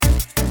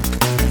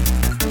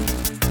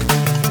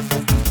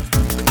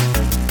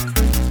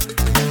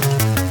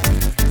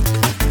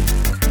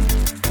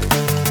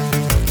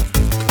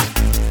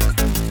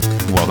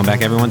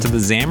back, everyone, to the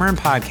Xamarin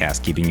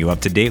Podcast, keeping you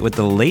up to date with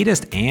the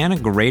latest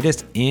and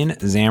greatest in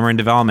Xamarin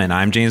development.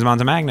 I'm James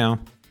Montemagno.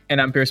 And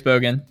I'm Pierce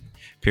Bogan.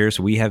 Pierce,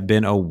 we have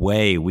been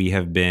away. We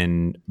have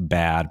been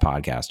bad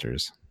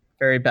podcasters.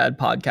 Very bad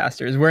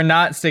podcasters. We're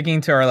not sticking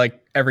to our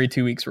every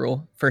 2 weeks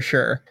rule, for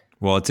sure.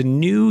 Well, it's a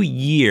new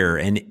year,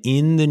 and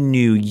in the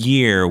new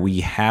year, we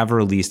have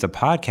released a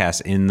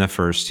podcast in the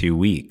first 2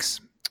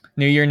 weeks.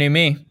 New year, new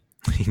me.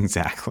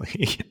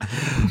 Exactly.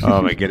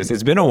 Oh my goodness.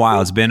 It's been a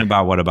while. It's been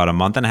about a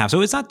month and a half. So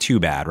it's not too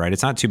bad, right?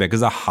 It's not too bad because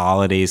the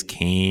holidays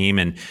came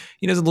and,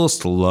 it's a little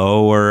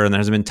slower and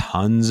there's been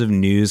tons of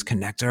news.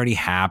 Connect already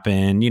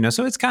happened,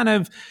 so it's kind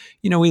of,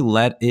 we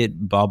let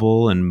it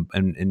bubble and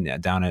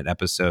down at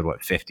episode,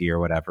 50 or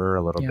whatever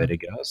a little bit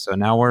ago. So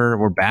now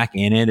we're back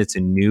in it. It's a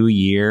new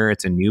year.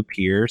 It's a new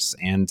Pierce.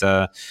 And,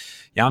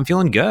 I'm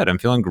feeling good. I'm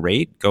feeling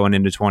great going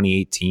into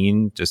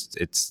 2018.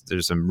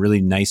 There's some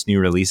really nice new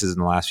releases in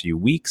the last few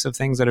weeks of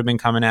things that have been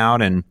coming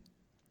out. And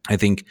I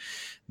think,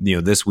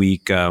 this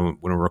week when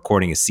we're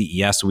recording is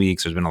CES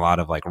week, so there's been a lot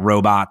of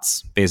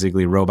robots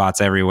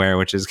everywhere,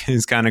 which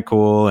is kind of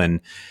cool. And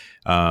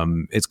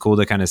it's cool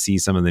to kind of see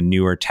some of the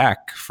newer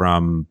tech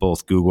from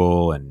both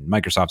Google and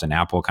Microsoft and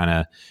Apple kind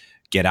of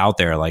get out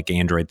there. Like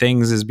Android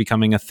Things is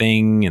becoming a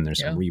thing, and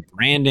there's some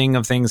rebranding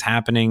of things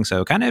happening.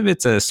 So kind of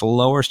it's a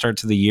slower start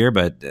to the year,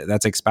 but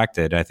that's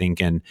expected, I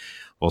think. And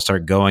we'll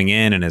start going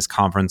in, and as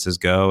conferences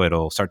go,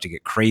 it'll start to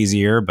get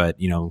crazier. But,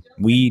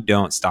 we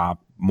don't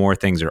stop. More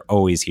things are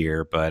always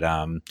here. But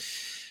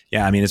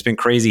it's been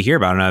crazy here.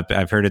 But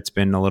I've heard it's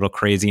been a little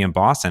crazy in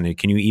Boston.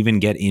 Can you even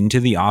get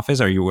into the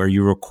office? Are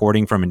you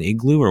recording from an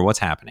igloo, or what's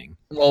happening?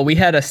 Well, we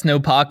had a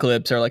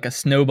snowpocalypse, or a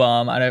snow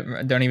bomb.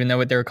 I don't even know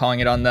what they were calling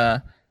it on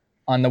the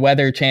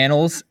weather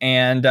channels.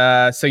 And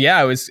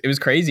it was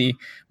crazy.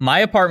 My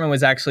apartment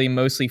was actually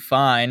mostly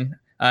fine.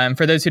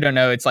 For those who don't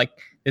know, it's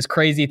this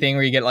crazy thing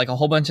where you get a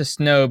whole bunch of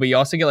snow, but you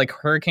also get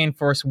hurricane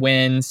force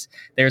winds.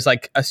 There's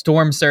a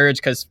storm surge,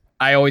 because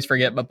I always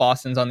forget, but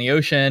Boston's on the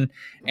ocean.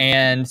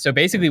 And so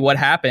basically what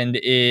happened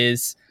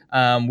is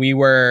we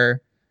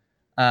were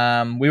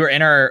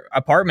in our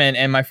apartment,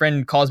 and my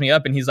friend calls me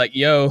up and he's like,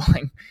 yo,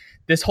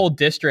 this whole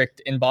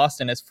district in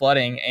Boston is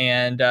flooding.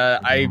 And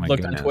I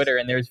looked on Twitter,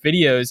 and there's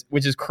videos,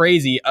 which is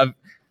crazy, of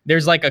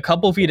there's a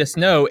couple feet of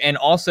snow, and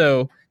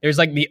also there's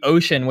the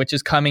ocean, which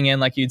is coming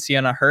in you'd see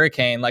on a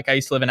hurricane. I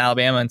used to live in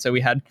Alabama, and so we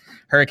had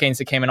hurricanes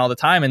that came in all the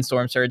time in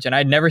storm surge, and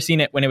I'd never seen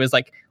it when it was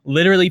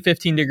literally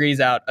 15 degrees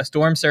out, a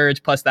storm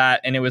surge plus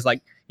that, and it was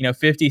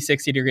 50,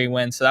 60 degree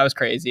winds. So that was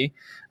crazy.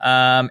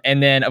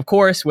 And then of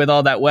course, with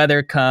all that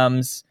weather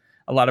comes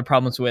a lot of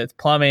problems with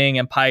plumbing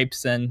and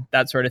pipes and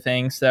that sort of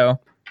thing. So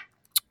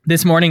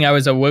this morning I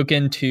was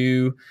awoken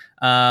to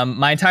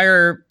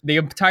the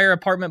entire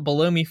apartment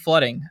below me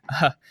flooding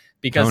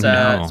because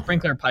a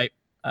sprinkler pipe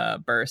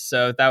burst.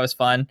 So that was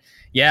fun.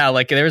 Yeah,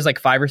 there was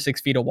 5 or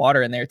 6 feet of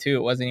water in there too.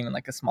 It wasn't even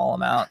a small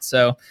amount.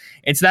 So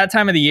it's that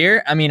time of the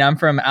year. I mean, I'm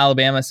from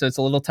Alabama, so it's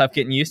a little tough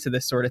getting used to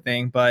this sort of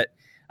thing, but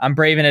I'm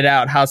braving it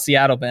out. How's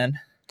Seattle been?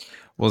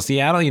 Well,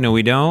 Seattle,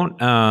 we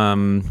don't,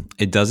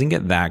 it doesn't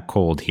get that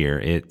cold here.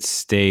 It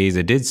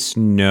did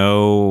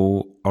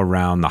snow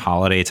around the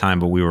holiday time,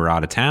 but we were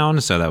out of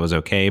town, so that was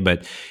okay.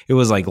 But it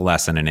was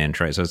less than an inch,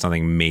 right? So it's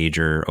nothing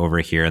major over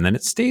here. And then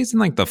it stays in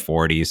the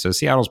 40s. So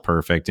Seattle's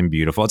perfect and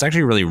beautiful. It's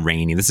actually really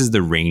rainy. This is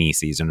the rainy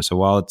season. So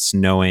while it's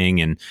snowing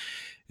and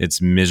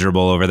it's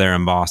miserable over there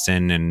in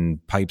Boston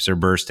and pipes are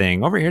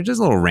bursting, over here, just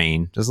a little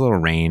rain,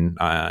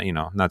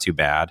 not too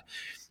bad.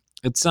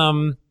 It's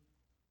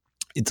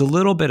a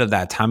little bit of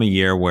that time of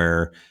year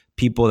where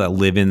people that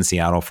live in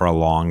Seattle for a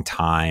long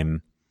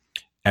time,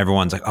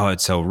 everyone's oh,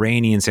 it's so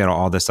rainy in Seattle,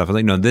 all this stuff.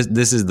 No,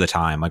 this is the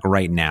time,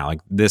 right now,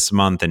 this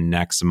month and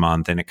next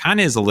month. And it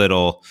kind of is a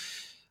little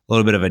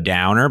bit of a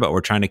downer, but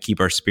we're trying to keep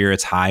our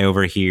spirits high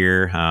over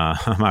here.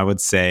 I would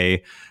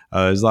say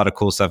there's a lot of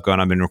cool stuff going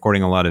on. I've been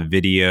recording a lot of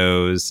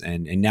videos,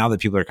 and now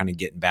that people are kind of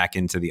getting back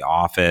into the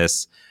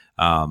office,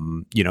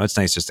 it's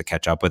nice just to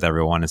catch up with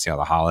everyone and see how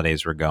the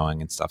holidays were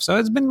going and stuff. So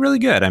it's been really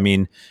good. I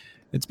mean,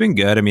 it's been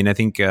good. I mean, I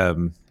think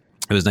it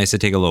was nice to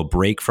take a little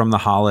break from the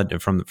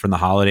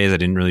holidays. I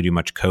didn't really do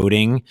much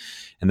coding.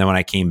 And then when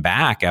I came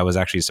back, I was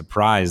actually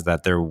surprised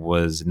that there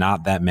was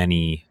not that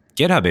many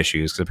GitHub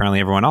issues, because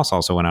apparently everyone else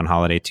also went on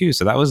holiday too.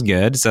 So that was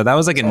good. So that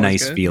was a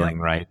nice feeling,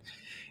 right?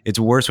 It's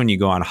worse when you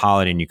go on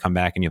holiday and you come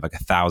back and you have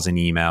 1,000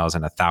 emails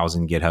and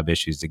 1,000 GitHub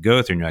issues to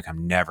go through. And you're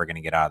I'm never going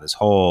to get out of this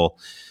hole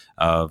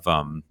of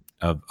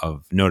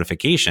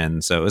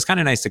notifications. So it was kind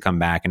of nice to come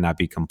back and not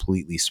be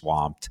completely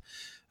swamped.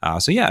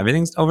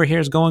 Everything's over here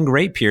is going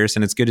great, Pierce,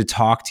 and it's good to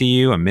talk to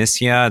you. I miss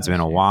you. It's been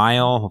a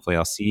while. Hopefully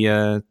I'll see you,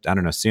 I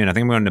don't know, soon. I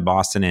think I'm going to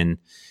Boston in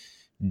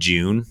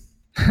June,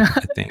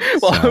 I think.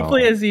 Well,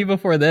 hopefully I see you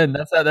before then.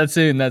 That's not that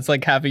soon. That's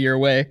half a year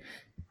away.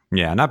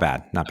 Yeah, not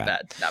bad. Not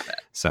bad.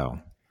 So,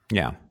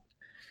 yeah.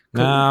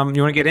 Cool.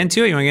 You want to get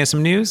into it? You want to get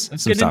some news?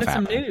 Let's get into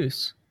some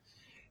news.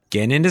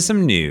 Getting into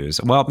some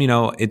news. Well,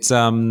 it's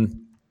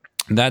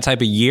that type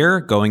of year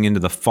going into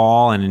the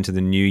fall and into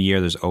the new year.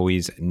 There's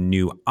always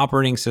new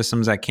operating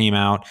systems that came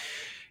out.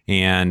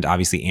 And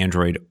obviously,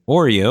 Android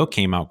Oreo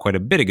came out quite a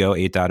bit ago,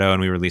 8.0,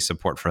 and we released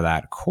support for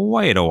that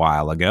quite a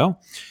while ago.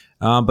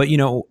 But,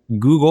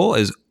 Google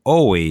is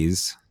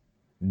always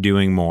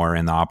doing more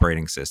in the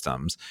operating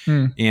systems.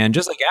 And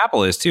just like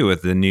Apple is too,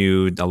 with the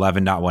new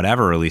 11 dot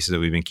whatever releases that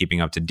we've been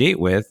keeping up to date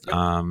with,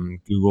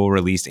 Google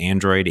released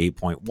Android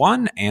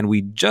 8.1, and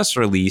we just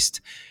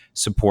released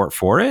support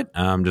for it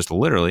just a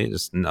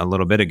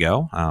little bit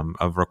ago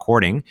of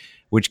recording,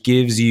 which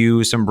gives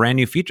you some brand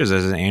new features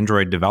as an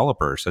Android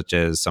developer, such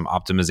as some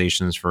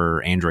optimizations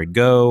for Android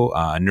Go,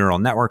 neural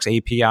networks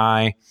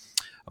API,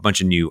 a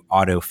bunch of new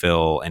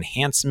autofill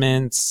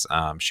enhancements,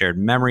 shared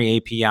memory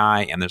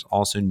API, and there's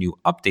also new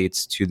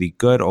updates to the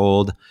good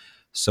old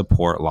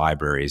support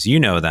libraries. You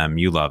know them,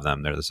 you love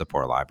them. They're the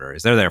support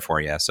libraries. They're there for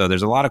you. So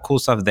there's a lot of cool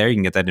stuff there. You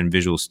can get that in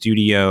Visual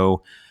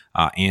Studio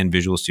and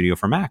Visual Studio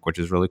for Mac, which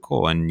is really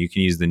cool. And you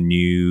can use the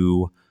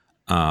new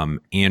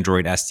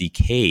Android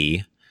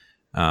SDK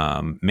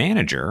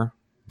manager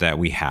that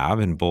we have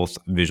in both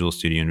Visual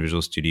Studio and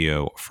Visual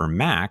Studio for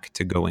Mac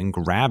to go and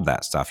grab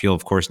that stuff. You'll,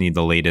 of course, need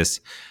the latest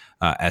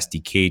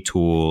SDK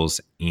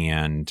tools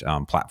and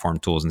platform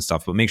tools and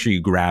stuff, but make sure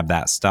you grab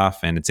that stuff.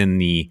 And it's in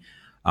the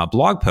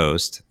blog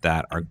post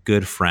that our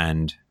good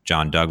friend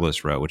John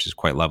Douglas wrote, which is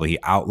quite lovely. He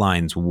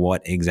outlines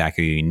what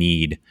exactly you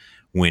need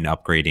when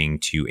upgrading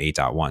to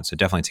 8.1. So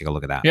definitely take a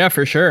look at that. Yeah,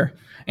 for sure.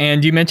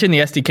 And you mentioned the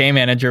SDK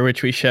manager,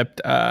 which we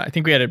shipped. I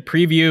think we had a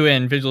preview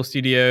in Visual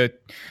Studio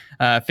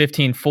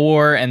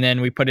 15.4, and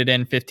then we put it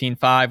in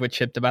 15.5, which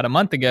shipped about a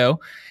month ago.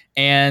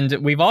 And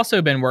we've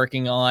also been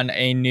working on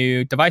a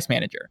new device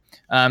manager.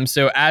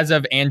 So as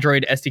of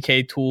Android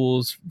SDK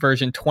Tools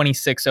version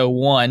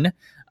 26.01,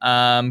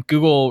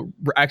 Google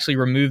actually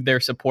removed their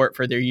support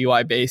for their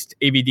UI-based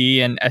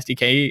AVD and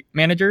SDK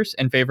managers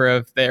in favor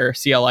of their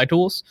CLI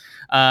tools.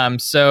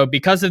 So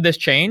because of this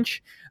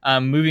change,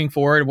 moving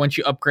forward, once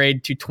you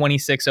upgrade to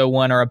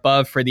 26.01 or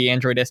above for the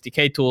Android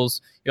SDK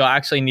tools, you'll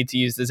actually need to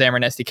use the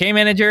Xamarin SDK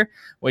Manager,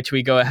 which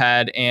we go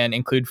ahead and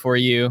include for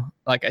you,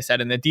 like I said,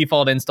 in the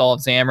default install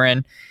of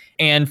Xamarin.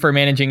 And for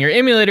managing your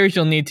emulators,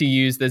 you'll need to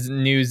use this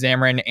new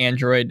Xamarin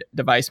Android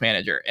Device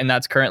Manager, and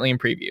that's currently in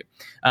preview.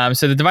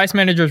 So the Device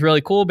Manager is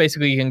really cool.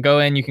 Basically, you can go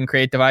in, you can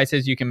create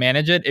devices, you can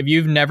manage it. If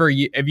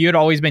you had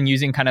always been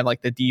using kind of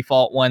like the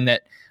default one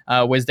that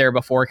was there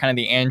before, kind of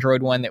the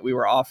Android one that we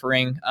were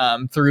offering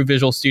through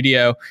Visual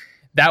Studio,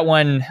 that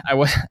one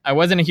I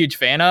wasn't a huge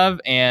fan of,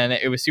 and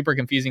it was super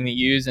confusing to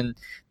use. And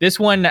this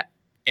one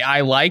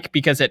I like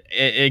because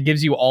it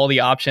gives you all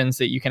the options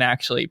that you can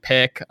actually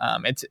pick.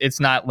 It's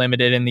not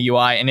limited in the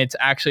UI, and it's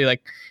actually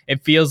like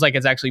it feels like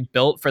it's actually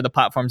built for the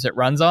platforms it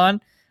runs on.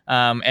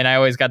 And I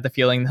always got the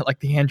feeling that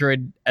like the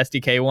Android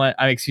SDK one,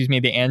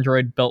 the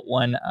Android built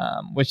one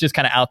was just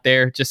kind of out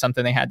there, just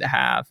something they had to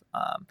have.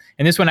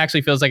 And this one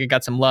actually feels like it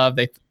got some love.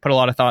 They put a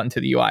lot of thought into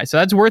the UI, so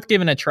that's worth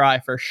giving a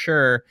try for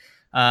sure.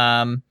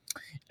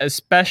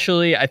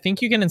 Especially, I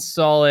think you can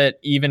install it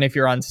even if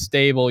you're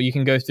unstable. You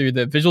can go through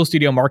the Visual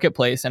Studio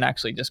Marketplace and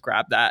actually just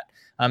grab that.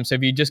 So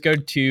if you just go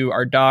to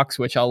our docs,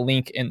 which I'll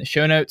link in the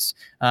show notes,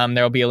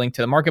 there will be a link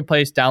to the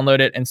marketplace. Download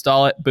it,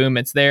 install it, boom,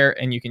 it's there,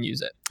 and you can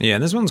use it. Yeah,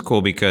 and this one's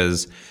cool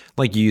because,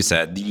 like you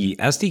said, the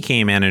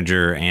SDK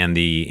manager and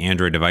the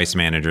Android device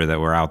manager that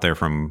were out there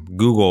from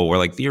Google were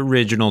like the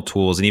original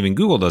tools, and even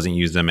Google doesn't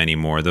use them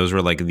anymore. Those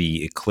were like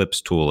the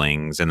Eclipse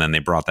toolings, and then they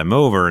brought them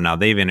over. Now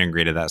they've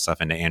integrated that stuff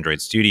into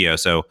Android Studio.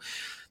 So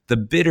the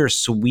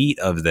bittersweet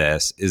of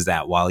this is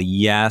that while,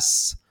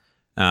 yes,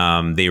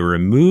 they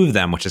remove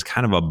them, which is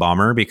kind of a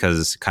bummer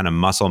because kind of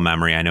muscle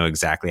memory, I know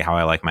exactly how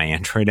I like my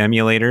Android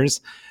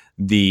emulators.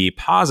 The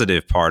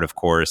positive part, of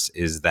course,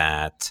 is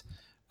that,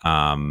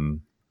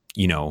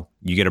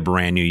 you get a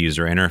brand new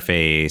user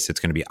interface. It's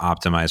going to be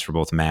optimized for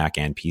both Mac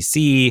and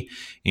PC.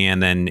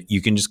 And then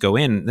you can just go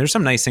in. There's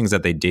some nice things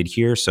that they did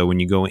here. So when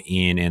you go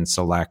in and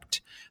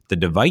select the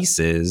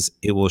devices,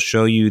 it will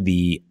show you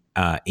the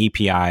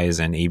APIs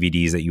and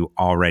AVDs that you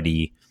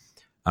already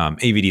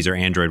AVDs are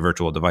Android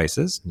virtual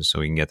devices,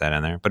 so we can get that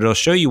in there. But it'll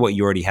show you what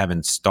you already have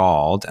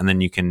installed, and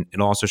then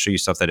it'll also show you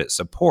stuff that it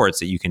supports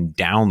that you can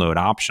download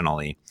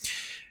optionally.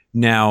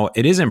 Now,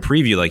 it is in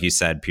preview, like you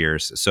said,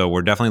 Pierce, so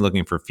we're definitely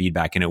looking for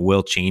feedback, and it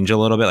will change a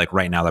little bit. Like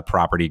right now, the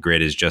property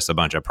grid is just a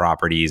bunch of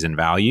properties and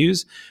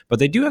values, but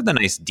they do have the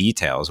nice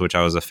details, which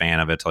I was a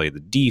fan of. It'll tell you the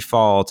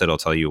default, it'll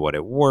tell you what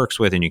it works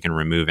with, and you can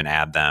remove and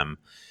add them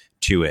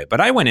to it. But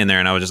I went in there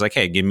and I was just like,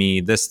 hey, give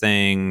me this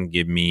thing,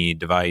 give me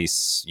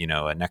device,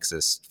 a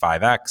Nexus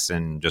 5X,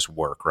 and just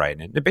work, right?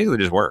 And it basically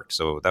just worked.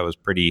 So that was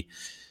pretty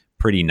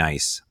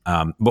nice.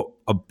 But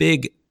a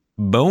big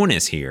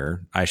bonus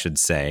here, I should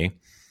say,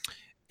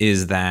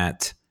 is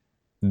that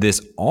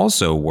this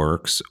also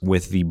works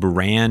with the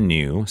brand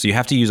new. So you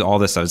have to use all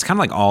this stuff. It's kind of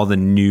like all the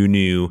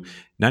new,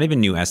 not even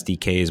new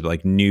SDKs, but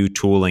like new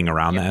tooling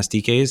around the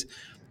SDKs.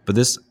 But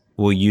this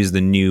will use the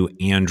new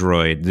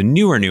Android, the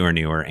newer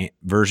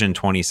version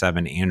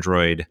 27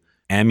 Android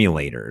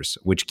emulators,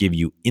 which give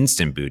you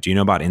instant boot. Do you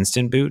know about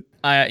instant boot?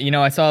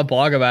 I saw a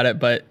blog about it,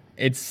 but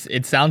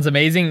it sounds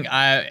amazing.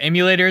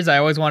 Emulators, I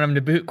always want them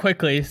to boot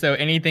quickly, so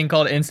anything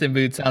called instant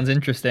boot sounds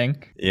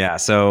interesting. Yeah,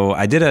 so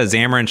I did a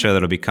Xamarin show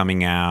that'll be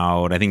coming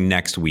out, I think,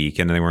 next week,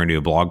 and then we're going to do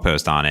a blog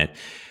post on it.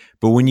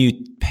 But when you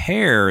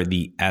pair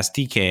the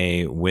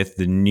SDK with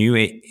the new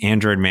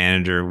Android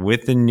manager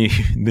with the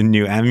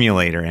new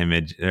emulator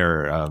image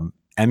or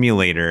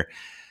emulator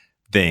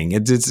thing,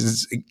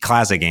 it's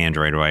classic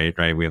Android,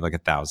 right? We have like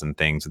 1,000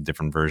 things with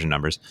different version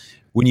numbers.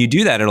 When you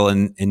do that, it'll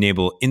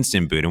enable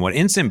instant boot. And what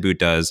instant boot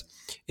does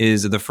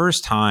is the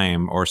first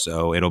time or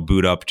so, it'll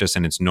boot up just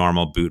in its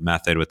normal boot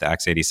method with the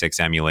x86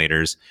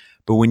 emulators.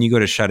 But when you go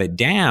to shut it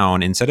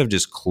down, instead of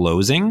just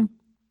closing,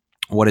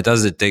 what it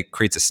does is it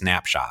creates a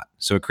snapshot.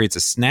 So it creates a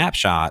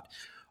snapshot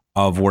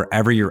of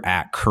wherever you're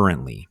at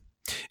currently.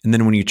 And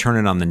then when you turn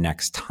it on the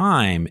next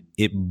time,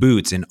 it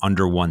boots in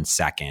under 1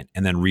 second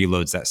and then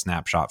reloads that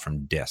snapshot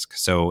from disk.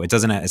 So it's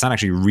not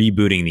actually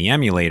rebooting the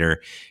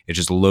emulator. It's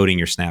just loading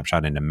your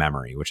snapshot into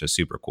memory, which is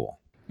super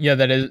cool. Yeah,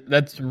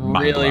 that's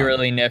really,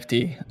 really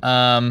nifty.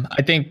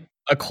 I think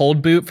a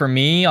cold boot for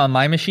me on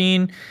my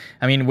machine,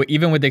 I mean,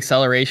 even with the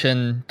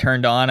acceleration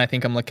turned on, I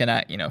think I'm looking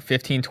at,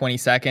 15, 20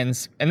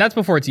 seconds. And that's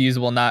before it's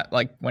usable, not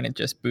like when it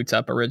just boots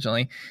up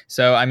originally.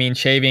 So, I mean,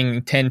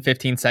 shaving 10,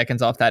 15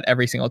 seconds off that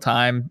every single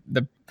time,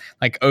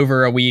 like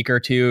over a week or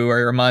two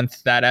or a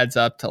month, that adds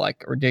up to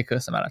like a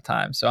ridiculous amount of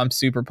time. So I'm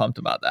super pumped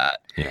about that.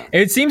 Yeah.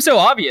 It seems so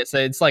obvious.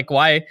 It's like,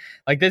 why,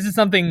 like, this is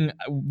something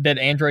that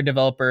Android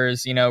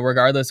developers,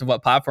 regardless of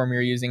what platform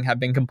you're using, have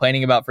been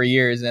complaining about for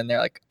years. And they're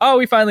like, oh,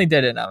 we finally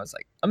did it. And I was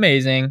like,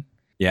 amazing.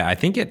 Yeah, I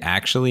think it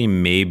actually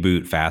may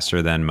boot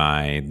faster than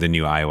the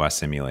new iOS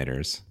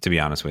simulators, to be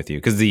honest with you.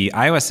 Because the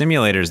iOS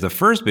simulators, the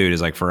first boot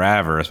is like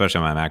forever,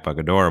 especially on my MacBook,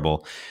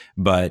 adorable.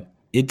 But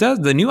it does,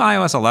 the new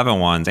iOS 11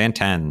 ones and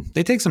 10,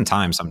 they take some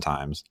time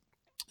sometimes.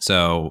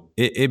 So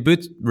it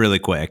boots really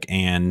quick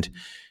and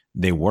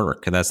they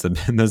work. That's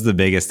the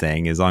biggest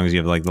thing, as long as you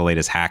have like the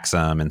latest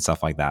Hacksum and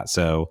stuff like that.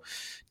 So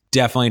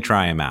definitely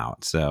try them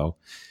out. So,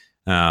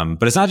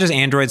 but it's not just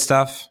Android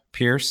stuff,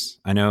 Pierce.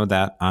 I know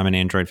that I'm an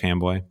Android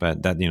fanboy,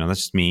 but that's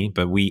just me.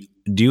 But we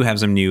do have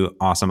some new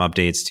awesome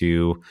updates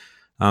to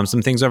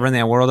some things over in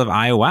the world of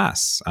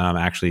iOS.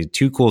 Actually,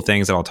 2 cool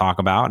things that I'll talk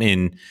about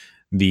in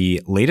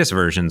the latest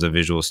versions of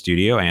Visual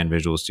Studio and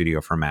Visual Studio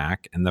for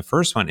Mac. And the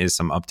first one is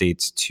some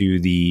updates to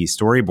the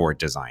storyboard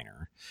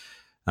designer.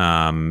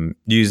 You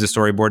use the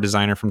storyboard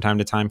designer from time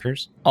to time,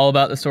 Pierce? All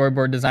about the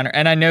storyboard designer.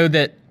 And I know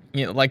that,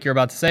 like you're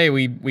about to say,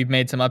 we've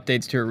made some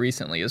updates to it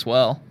recently as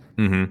well.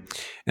 Mm-hmm.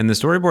 And the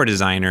storyboard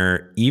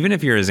designer, even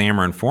if you're a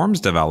Xamarin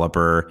Forms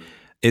developer,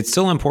 it's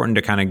still important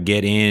to kind of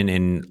get in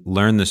and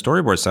learn the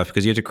storyboard stuff,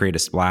 because you have to create a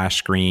splash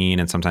screen,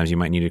 and sometimes you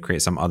might need to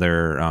create some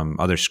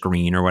other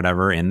screen or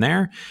whatever in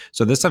there.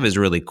 So this stuff is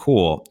really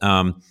cool.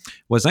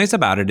 What's nice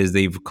about it is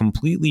they've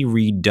completely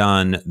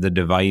redone the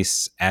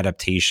device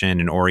adaptation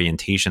and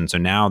orientation. So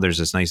now there's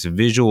this nice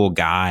visual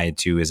guide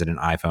to, is it an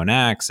iPhone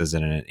X? Is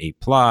it an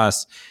 8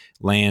 Plus,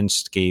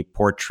 landscape,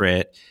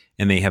 portrait?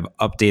 And they have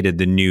updated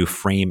the new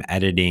frame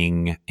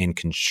editing and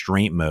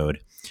constraint mode.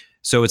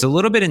 So it's a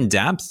little bit in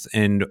depth.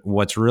 And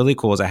what's really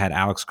cool is I had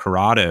Alex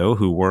Corrado,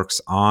 who works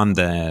on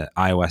the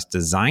iOS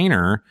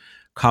designer,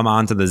 come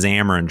on to the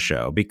Xamarin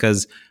show,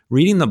 because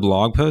reading the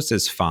blog post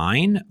is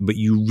fine, but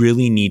you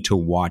really need to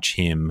watch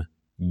him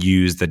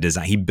use the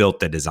design. He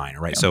built the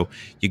designer, right? Yeah. So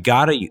you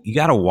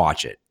gotta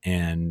watch it.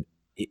 And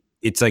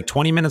it's like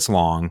 20 minutes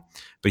long,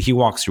 but he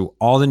walks through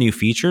all the new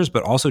features,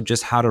 but also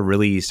just how to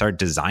really start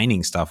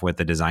designing stuff with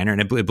the designer.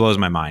 And it blows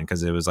my mind,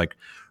 because it was like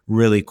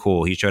really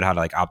cool. He showed how to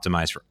like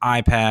optimize for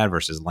iPad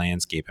versus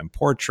landscape and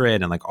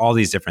portrait and like all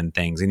these different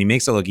things. And he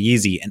makes it look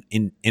easy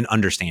and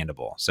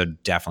understandable. So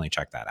definitely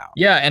check that out.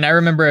 Yeah. And I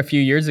remember a few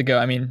years ago,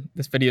 I mean,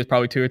 this video is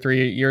probably 2 or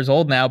 3 years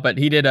old now, but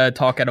he did a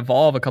talk at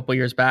Evolve a couple of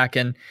years back.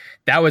 And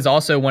that was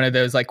also one of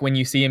those, like, when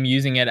you see him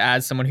using it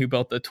as someone who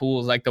built the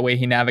tools, like the way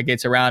he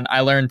navigates around,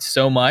 I learned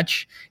so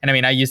much. And I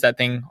mean, I use that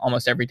thing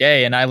almost every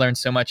day, and I learned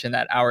so much in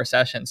that hour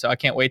session. So I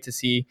can't wait to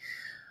see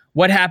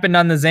what happened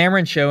on the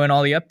Xamarin show and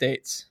all the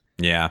updates.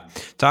 Yeah.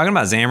 Talking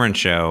about Xamarin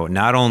show,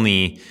 not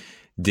only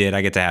did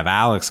I get to have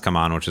Alex come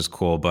on, which is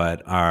cool,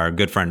 but our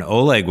good friend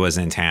Oleg was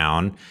in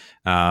town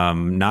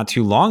not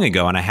too long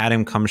ago, and I had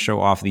him come show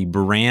off the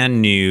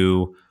brand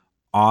new,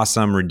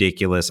 awesome,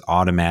 ridiculous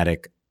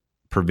automatic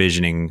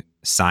provisioning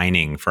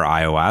signing for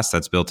iOS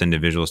that's built into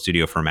Visual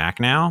Studio for Mac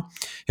now.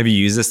 Have you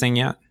used this thing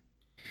yet?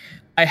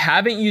 I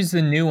haven't used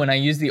the new one. I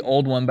used the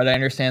old one, but I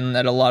understand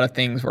that a lot of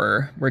things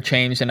were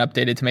changed and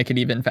updated to make it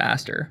even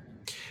faster.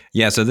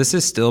 Yeah, so this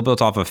is still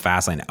built off of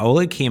Fastlane.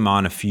 Oleg came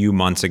on a few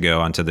months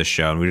ago onto the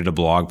show, and we did a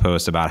blog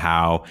post about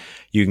how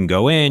you can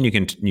go in,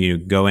 you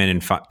go in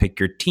and pick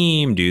your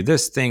team, do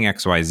this thing,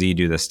 XYZ,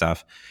 do this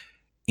stuff.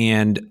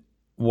 And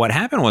what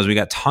happened was we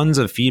got tons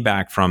of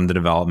feedback from the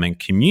development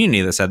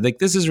community that said, like,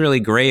 this is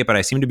really great, but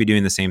I seem to be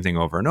doing the same thing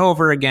over and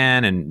over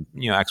again, and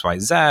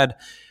XYZ.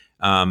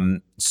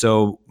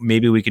 So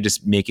maybe we could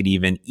just make it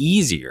even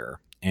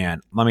easier.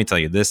 And let me tell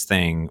you, this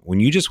thing,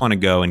 when you just want to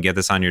go and get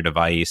this on your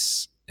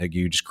device, like,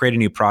 you just create a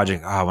new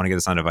project. Oh, I want to get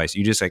this on device.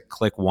 You just like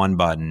click one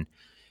button.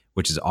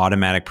 which is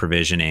automatic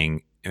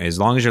provisioning. As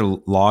long as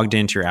you're logged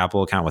into your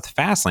Apple account with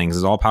Fastlane, because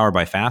it's all powered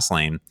by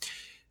Fastlane.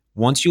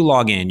 Once you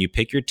log in, you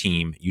pick your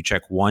team, you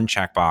check one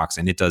checkbox,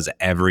 and it does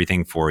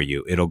everything for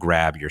you. It'll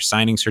grab your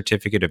signing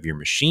certificate of your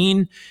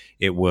machine.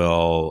 It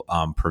will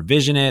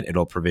provision it.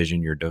 It'll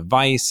provision your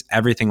device,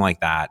 everything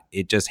like that.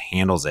 It just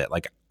handles it.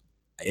 Like,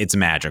 it's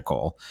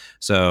magical.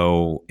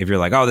 So if you're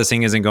like, oh, this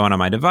thing isn't going on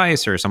my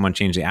device, or someone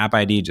changed the app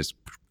ID, just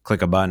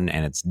click a button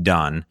and it's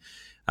done.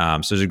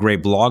 So there's a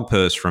great blog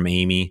post from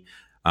Amy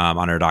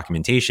on our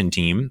documentation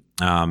team.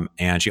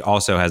 And she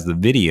also has the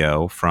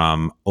video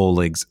from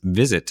Oleg's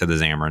visit to the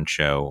Xamarin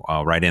show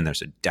right in there.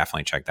 So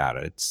definitely check that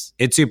out. It's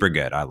super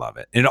good. I love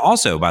it. And it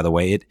also, by the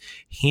way, it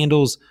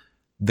handles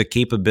the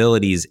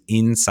capabilities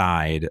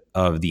inside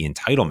of the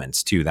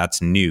entitlements too.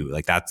 That's new.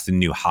 Like, that's the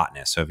new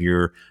hotness. So if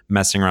you're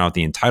messing around with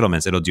the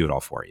entitlements, it'll do it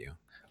all for you.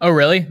 Oh,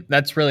 really?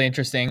 That's really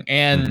interesting.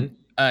 And,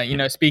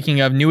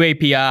 speaking of new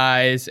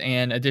APIs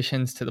and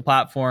additions to the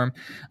platform,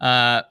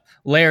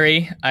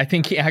 Larry O'Brien, I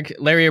think he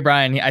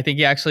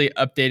actually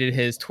updated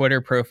his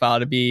Twitter profile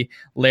to be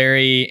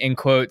Larry, in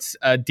quotes,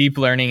 deep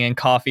learning and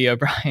coffee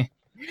O'Brien.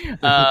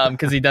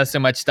 Because he does so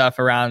much stuff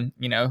around,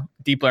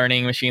 deep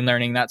learning, machine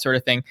learning, that sort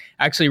of thing.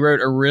 Actually wrote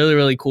a really,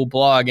 really cool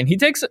blog. And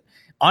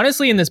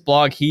honestly, in this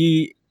blog,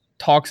 he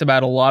talks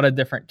about a lot of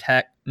different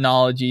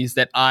technologies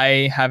that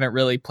I haven't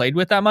really played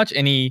with that much.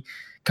 And he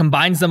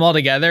combines them all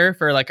together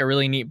for like a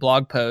really neat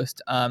blog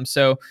post.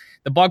 So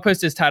the blog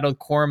post is titled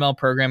Core ML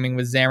Programming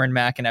with Xamarin,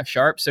 Mac, and F#.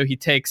 So he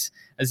takes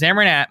a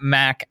Xamarin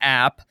Mac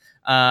app,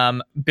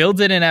 builds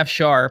it in F#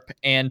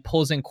 and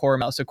pulls in Core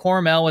ML. So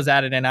Core ML was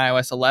added in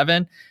iOS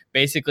 11.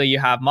 Basically, you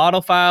have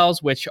model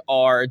files, which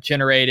are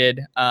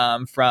generated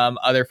from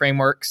other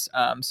frameworks.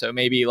 So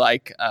maybe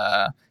like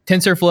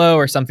TensorFlow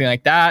or something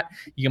like that.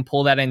 You can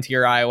pull that into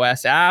your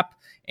iOS app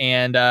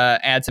and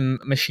add some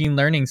machine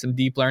learning, some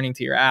deep learning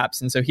to your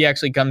apps. And so he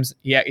actually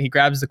he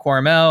grabs the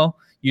Core ML,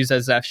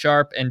 uses F#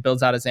 and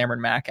builds out a Xamarin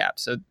Mac app.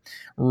 So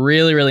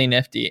really, really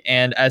nifty.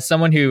 And as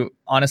someone who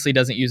honestly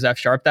doesn't use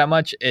F# that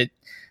much,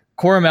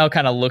 Core ML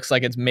kind of looks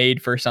like it's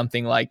made for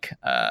something like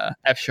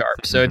F#.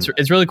 So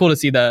it's really cool to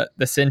see the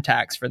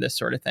syntax for this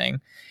sort of thing.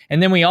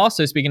 And then we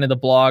also, speaking of the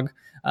blog,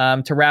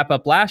 to wrap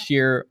up last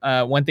year,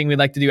 one thing we'd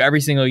like to do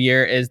every single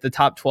year is the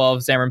top 12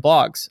 Xamarin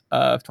blogs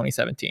of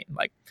 2017.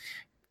 Like,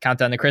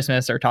 Countdown to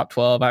Christmas or top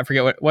 12. I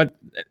forget what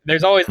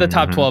there's always the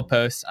top 12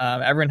 posts.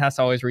 Everyone has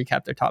to always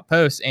recap their top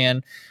posts,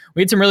 and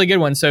we had some really good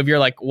ones. So if you're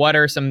like, what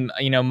are some,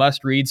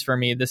 must reads for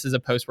me? This is a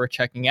post worth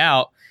checking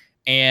out.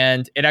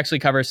 And it actually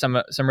covers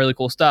some really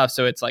cool stuff.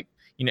 So it's like,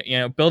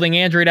 building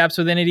Android apps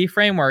with Entity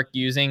Framework,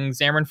 using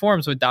Xamarin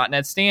Forms with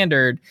 .NET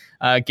Standard,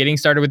 getting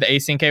started with the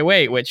async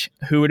await, which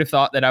who would have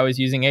thought that I was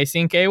using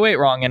async await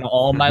wrong in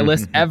all my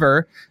lists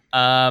ever.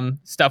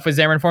 Stuff with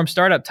Xamarin Forms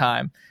startup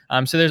time.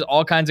 So there's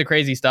all kinds of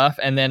crazy stuff.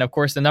 And then, of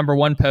course, the number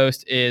one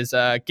post is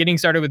getting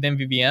started with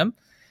MVVM.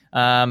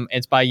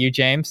 It's by you,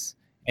 James.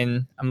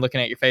 And I'm looking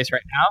at your face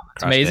right now.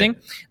 It's amazing.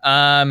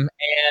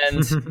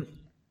 And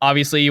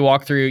obviously,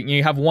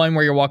 you have one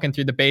where you're walking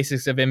through the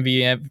basics of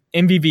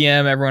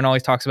MVVM. Everyone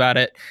always talks about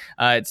it.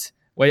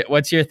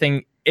 What's your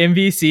thing?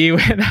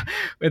 MVC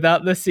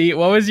without the C.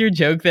 What was your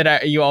joke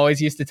that you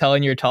always used to tell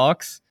in your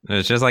talks?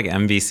 It's just like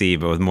MVC,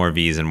 but with more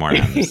V's and more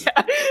M's.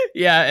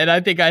 Yeah, and I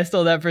think I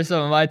stole that for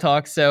some of my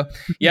talks. So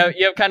you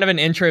have kind of an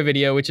intro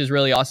video, which is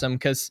really awesome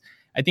because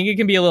I think it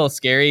can be a little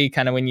scary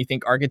kind of when you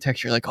think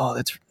architecture, like, oh,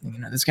 that's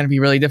going to be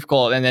really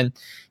difficult. And then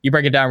you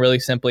break it down really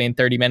simply in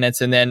 30 minutes.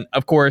 And then,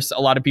 of course,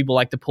 a lot of people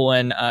like to pull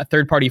in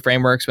third-party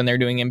frameworks when they're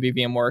doing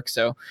MVVM work.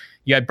 So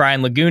you had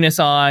Brian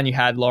Lagunas on, you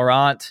had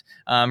Laurent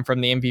from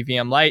the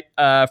MVVM Lite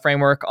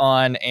framework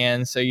on.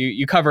 And so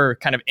you cover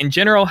kind of in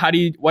general,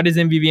 what is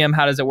MVVM,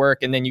 how does it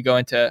work? And then you go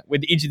into,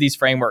 with each of these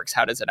frameworks,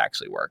 how does it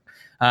actually work?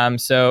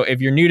 So if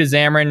you're new to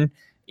Xamarin,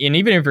 and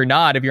even if you're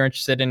not, if you're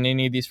interested in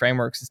any of these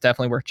frameworks, it's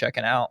definitely worth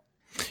checking out.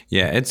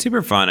 Yeah, it's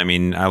super fun. I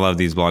mean, I love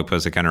these blog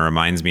posts. It kind of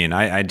reminds me, and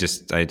I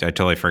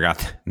totally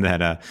forgot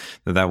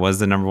that was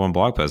the number one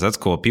blog post. That's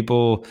cool.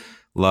 People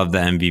love the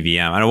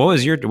MVVM. I know, what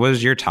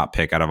was your top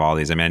pick out of all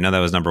these? I mean, I know that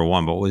was number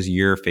one, but what was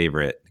your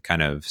favorite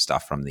kind of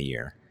stuff from the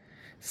year?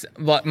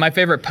 My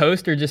favorite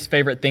post, or just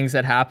favorite things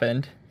that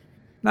happened?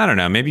 I don't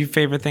know. Maybe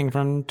favorite thing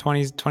from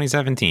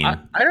 2017. I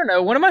don't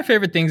know. One of my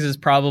favorite things is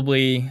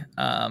probably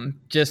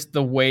just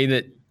the way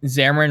that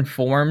Xamarin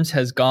Forms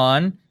has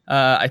gone.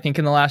 I think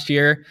in the last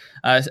year,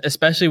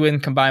 especially when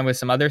combined with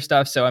some other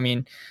stuff. So, I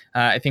mean,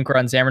 I think we're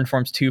on Xamarin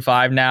Forms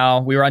 2.5 now.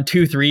 We were on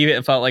 2.3.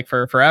 It felt like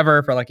for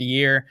forever, for like a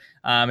year.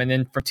 And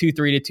then from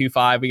 2.3 to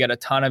 2.5, we got a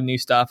ton of new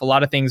stuff. A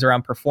lot of things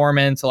around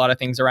performance, a lot of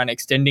things around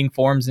extending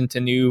Forms into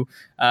new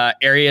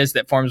areas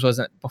that Forms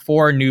wasn't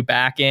before, new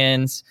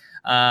backends.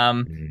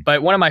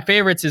 But one of my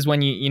favorites is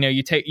when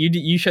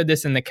you showed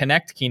this in the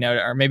Connect keynote,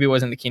 or maybe it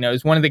wasn't the keynote. It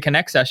was one of the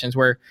Connect sessions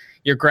where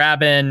you're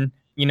grabbing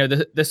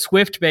the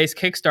Swift-based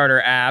Kickstarter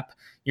app.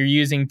 You're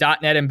using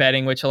 .NET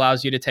embedding, which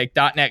allows you to take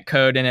 .NET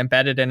code and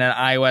embed it in an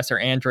iOS or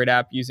Android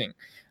app using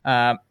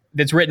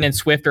that's written in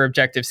Swift or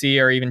Objective-C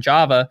or even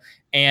Java,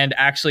 and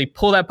actually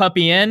pull that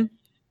puppy in,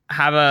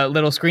 have a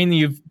little screen that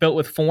you've built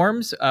with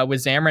forms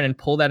with Xamarin and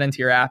pull that into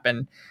your app.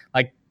 And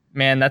like,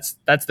 man, that's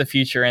the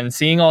future. And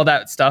seeing all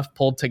that stuff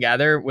pulled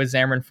together with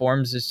Xamarin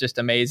Forms is just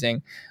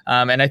amazing.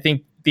 And I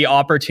think the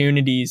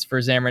opportunities for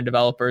Xamarin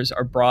developers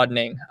are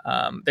broadening.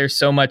 There's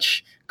so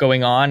much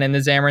going on in the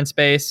Xamarin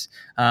space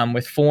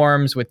with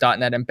forms, with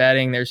 .NET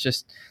embedding. There's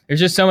just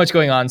so much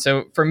going on.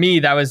 So for me,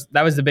 that was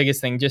the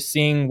biggest thing, just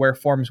seeing where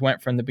forms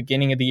went from the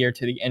beginning of the year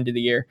to the end of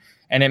the year.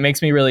 And it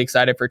makes me really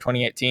excited for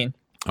 2018.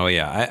 Oh,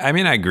 yeah. I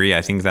mean, I agree.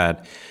 I think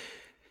that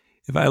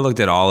if I looked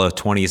at all of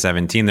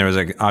 2017, there was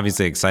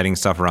obviously exciting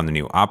stuff around the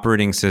new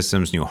operating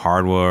systems, new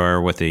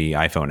hardware with the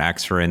iPhone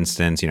X, for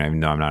instance.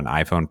 Even though I'm not an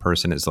iPhone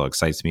person, it still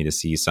excites me to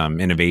see some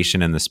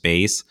innovation in the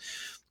space.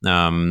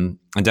 And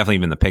definitely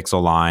even the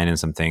Pixel line and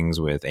some things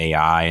with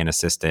AI and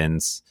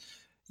assistance.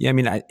 Yeah, I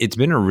mean, it's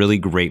been a really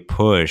great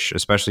push,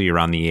 especially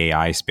around the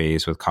AI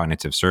space with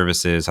cognitive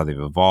services, how they've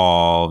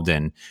evolved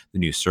and the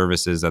new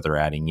services that they're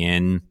adding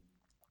in.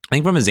 I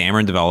think from a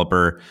Xamarin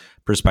developer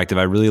perspective,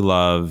 I really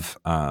love,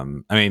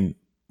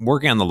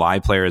 working on the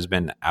live player has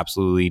been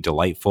absolutely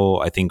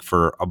delightful. I think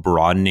for a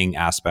broadening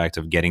aspect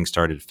of getting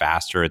started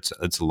faster,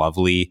 it's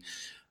lovely.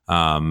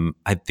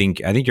 I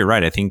think you're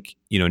right. I think,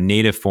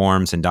 native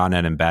forms and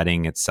 .NET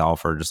embedding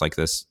itself are just like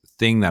this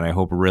thing that I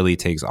hope really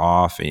takes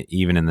off,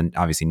 even in the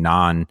obviously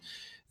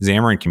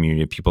non-Xamarin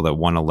community of people that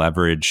want to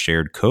leverage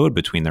shared code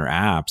between their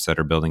apps that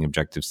are building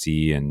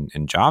Objective-C and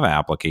Java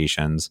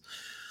applications.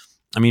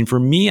 I mean, for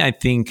me, I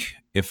think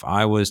if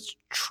I was to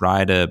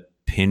try to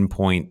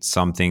pinpoint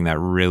something that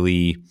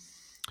really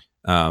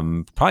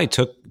probably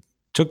took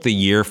the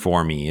year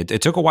for me,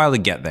 it took a while to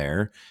get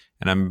there,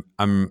 and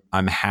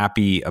I'm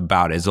happy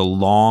about it. It's a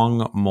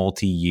long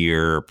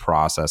multi-year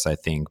process, I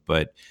think,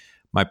 but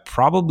my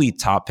probably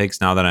top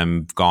picks now that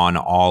I'm gone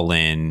all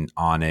in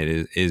on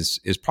it is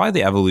probably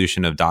the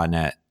evolution of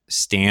 .NET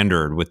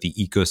Standard with the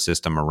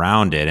ecosystem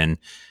around it. And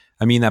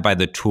I mean that by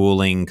the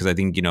tooling, because I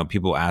think,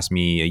 people asked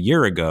me a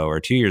year ago or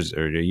 2 years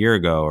or a year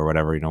ago or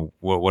whatever,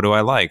 what do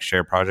I like?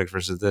 Shared projects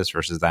versus this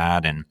versus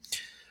that. And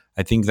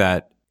I think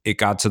that it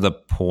got to the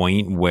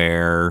point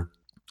where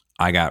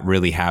I got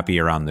really happy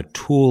around the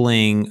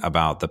tooling,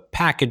 about the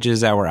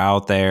packages that were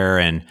out there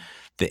and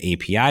the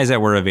APIs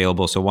that were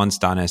available. So once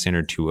 .NET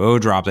Standard 2.0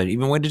 dropped, I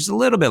even waited just a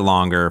little bit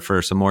longer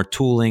for some more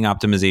tooling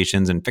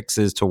optimizations and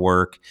fixes to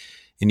work.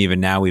 And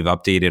even now we've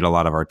updated a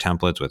lot of our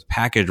templates with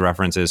package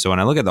references. So when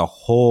I look at the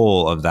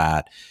whole of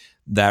that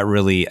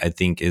really, I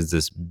think, is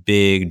this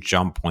big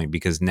jump point,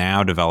 because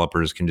now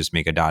developers can just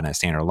make a .NET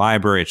Standard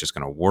library. It's just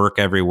going to work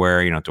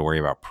everywhere. You don't have to worry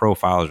about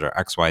profiles or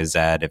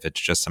XYZ. If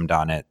it's just some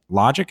 .NET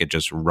logic, it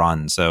just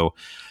runs. So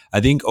I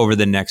think over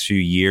the next few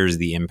years,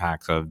 the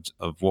impact of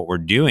what we're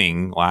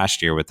doing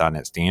last year with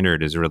 .NET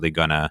Standard is really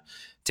going to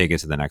take it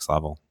to the next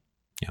level.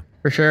 Yeah,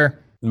 for sure.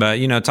 But,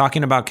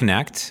 talking about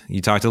Connect, you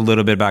talked a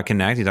little bit about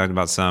Connect. You talked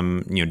about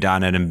some,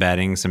 .NET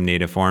embedding, some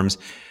native forms.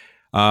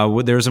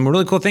 There were some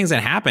really cool things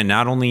that happened.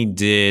 Not only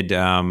did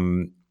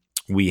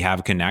we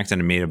have Connect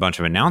and made a bunch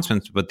of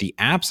announcements, but the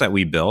apps that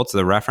we built,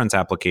 the reference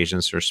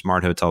applications for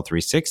Smart Hotel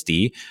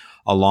 360,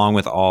 along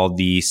with all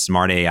the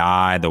smart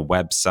AI, the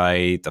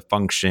website, the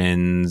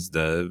functions,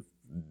 the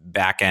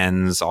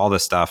backends, all the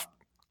stuff,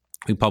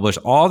 we published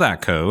all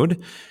that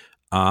code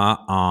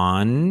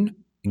on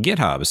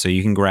GitHub. So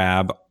you can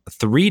grab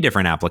 3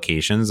 different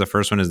applications. The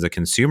first one is the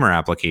consumer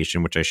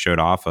application, which I showed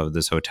off of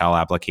this hotel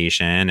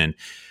application and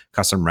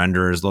custom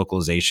renders,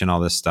 localization, all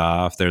this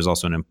stuff. There's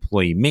also an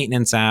employee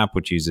maintenance app,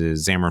 which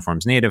uses Xamarin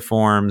Forms native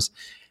forms.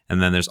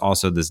 And then there's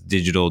also this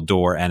digital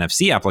door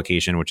NFC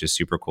application, which is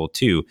super cool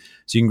too.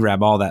 So you can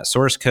grab all that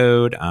source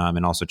code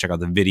and also check out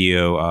the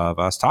video of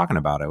us talking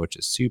about it, which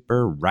is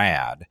super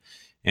rad.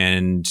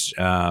 And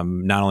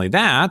not only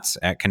that,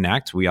 at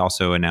Connect, we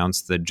also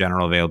announced the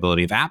general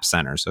availability of App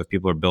Center. So if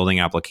people are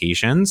building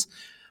applications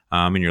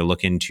and you're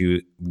looking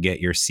to get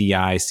your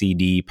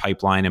CI/CD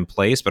pipeline in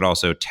place, but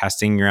also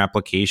testing your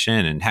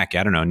application and heck,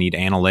 I don't know, need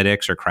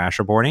analytics or crash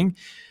reporting,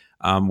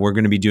 we're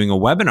going to be doing a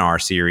webinar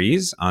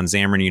series on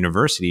Xamarin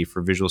University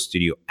for Visual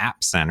Studio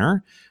App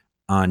Center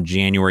on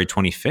January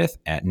 25th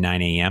at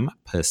 9 a.m.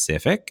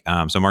 Pacific.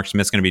 So Mark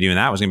Smith's going to be doing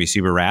that. It was going to be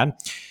super rad.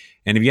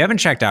 And if you haven't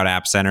checked out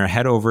App Center,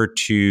 head over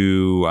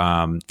to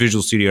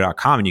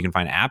visualstudio.com and you can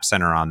find App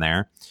Center on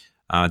there.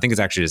 I think it's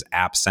actually just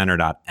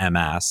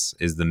appcenter.ms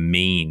is the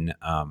main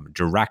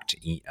direct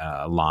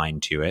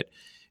line to it.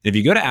 And if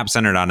you go to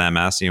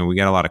appcenter.ms, we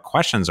got a lot of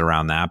questions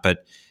around that,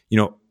 but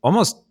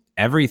almost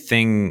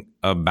everything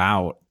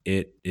about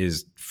it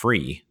is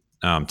free,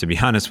 to be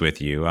honest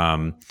with you.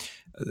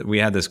 We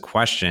had this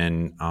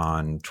question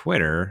on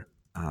Twitter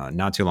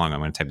not too long ago. I'm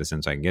going to type this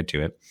in so I can get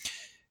to it.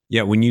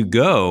 Yeah, when you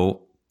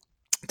go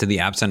to the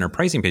App Center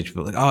pricing page,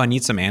 people are like, oh, I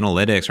need some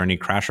analytics or I need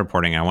crash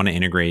reporting. I want to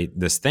integrate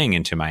this thing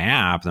into my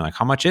app. And they're like,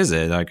 how much is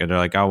it? They're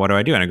like, oh, what do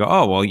I do? And I go,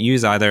 oh, well,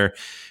 use either,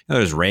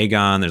 there's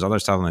Raygun, there's other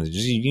stuff. And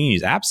you can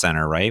use App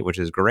Center, right? Which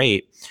is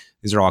great.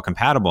 These are all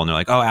compatible. And they're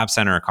like, oh, App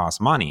Center costs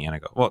money. And I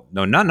go, well,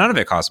 no, none of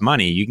it costs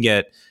money. You can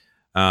get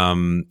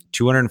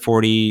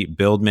 240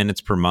 build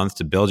minutes per month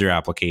to build your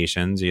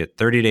applications. You get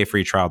 30-day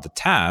free trial to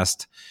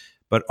test.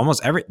 but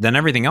then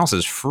everything else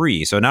is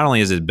free. So not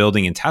only is it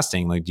building and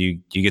testing, like you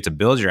get to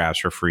build your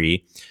apps for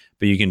free,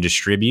 but you can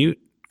distribute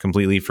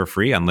completely for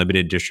free,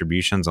 unlimited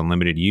distributions,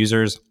 unlimited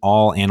users,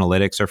 all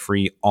analytics are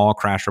free, all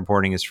crash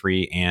reporting is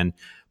free, and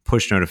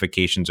push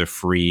notifications are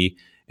free.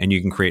 And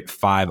you can create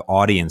 5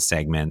 audience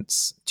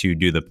segments to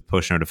do the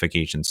push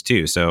notifications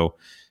too. So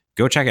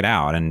go check it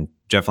out and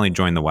definitely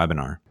join the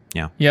webinar.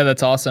 Yeah,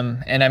 that's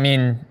awesome. And I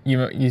mean,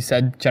 you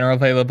said general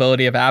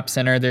availability of App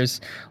Center. There's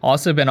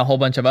also been a whole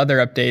bunch of other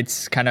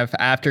updates kind of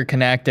after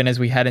Connect and as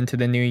we head into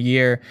the new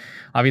year.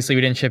 Obviously, we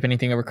didn't ship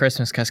anything over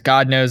Christmas because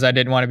God knows I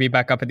didn't want to be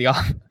back up at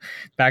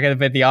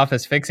the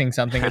office fixing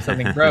something if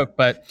something broke.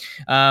 But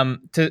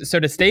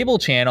to stable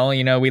channel,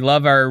 we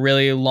love our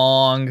really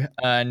long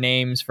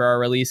names for our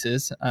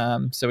releases.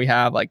 So we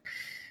have like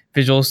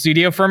Visual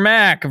Studio for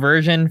Mac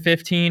version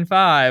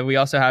 15.5. We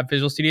also have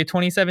Visual Studio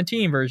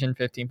 2017 version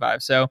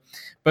 15.5. So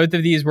both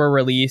of these were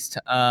released,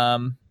 I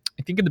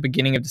think at the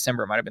beginning of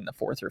December. It might have been the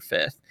 4th or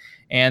 5th.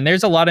 And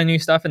there's a lot of new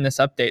stuff in this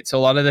update. So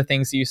a lot of the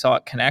things that you saw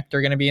at Connect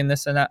are going to be in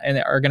this and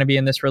are going to be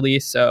in this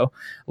release. So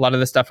a lot of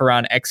the stuff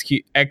around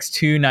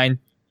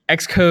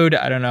Xcode,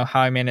 I don't know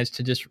how I managed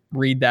to just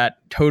read that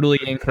totally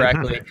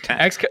incorrectly.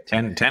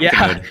 10 yeah,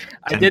 code.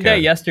 I did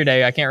that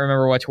yesterday. I can't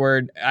remember which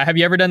word. Have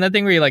you ever done that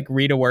thing where you like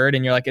read a word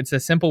and you're like, it's a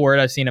simple word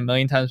I've seen a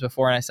million times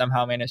before and I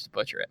somehow managed to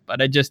butcher it,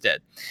 but I just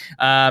did.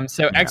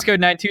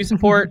 Xcode 9.2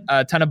 support,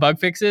 a ton of bug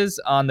fixes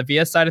on the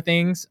VS side of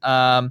things,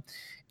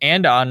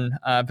 and on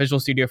Visual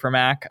Studio for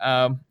Mac.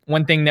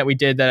 One thing that we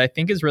did that I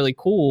think is really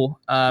cool,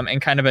 and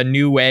kind of a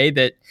new way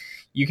that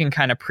you can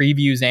kind of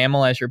preview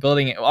XAML as you're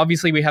building it.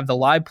 Obviously, we have the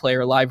live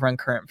player, live run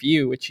current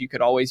view, which you could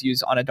always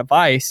use on a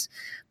device.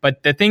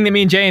 But the thing that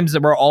me and James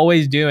that we're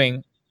always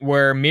doing,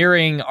 we're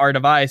mirroring our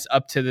device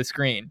up to the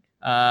screen.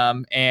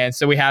 And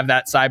so we have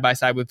that side by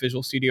side with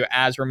Visual Studio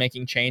as we're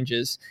making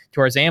changes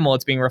to our XAML.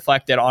 It's being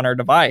reflected on our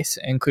device,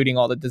 including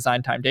all the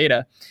design time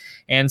data.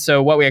 And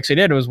so what we actually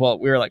did was,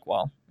 we were like,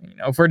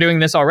 if we're doing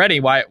this already,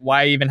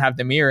 why even have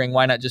the mirroring?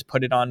 Why not just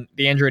put it on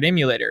the Android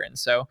emulator? And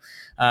so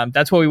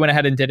that's what we went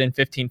ahead and did in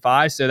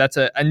 15.5. So that's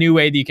a new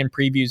way that you can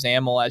preview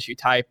XAML as you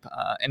type,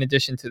 in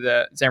addition to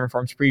the Xamarin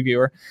Forms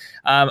previewer.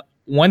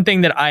 One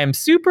thing that I am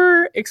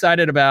super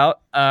excited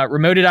about,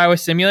 Remoted iOS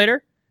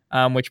Simulator,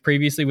 which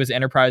previously was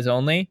enterprise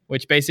only,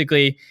 which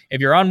basically, if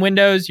you're on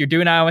Windows, you're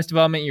doing iOS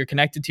development, you're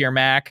connected to your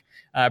Mac.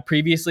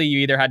 Previously, you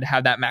either had to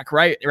have that Mac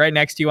right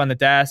next to you on the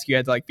desk. You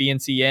had to like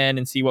VNC in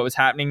and see what was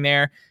happening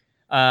there.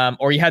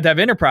 Or you had to have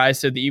enterprise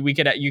so that you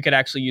could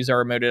actually use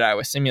our Remoted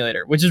iOS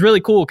Simulator, which is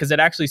really cool because it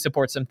actually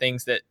supports some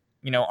things that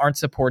aren't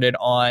supported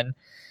on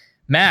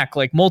Mac,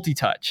 like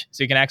multi-touch.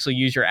 So you can actually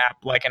use your app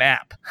like an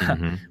app,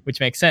 which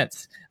makes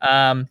sense.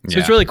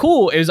 It's really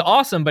cool. It was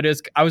awesome, but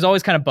I was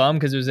always kind of bummed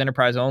because it was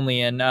enterprise only.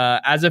 And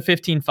as of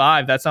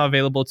 15.5, that's now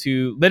available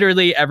to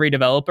literally every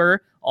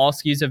developer. All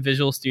SKUs of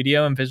Visual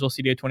Studio and Visual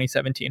Studio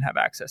 2017 have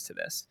access to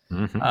this.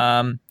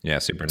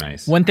 Super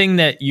nice. One thing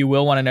that you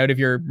will want to note if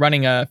you're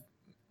running a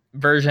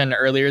version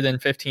earlier than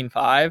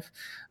 15.5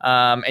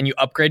 and you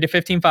upgrade to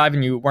 15.5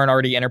 and you weren't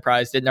already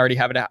enterprise, didn't already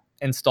have it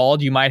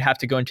installed, you might have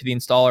to go into the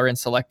installer and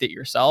select it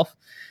yourself.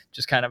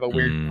 Just kind of a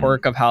weird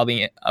quirk of how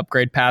the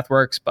upgrade path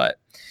works, but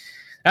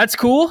that's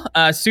cool.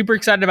 Super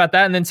excited about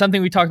that. And then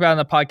something we talked about on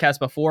the podcast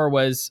before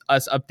was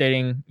us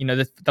updating,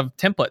 the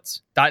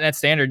templates. .NET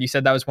Standard, you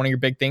said that was one of your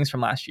big things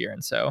from last year.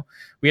 And so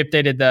we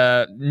updated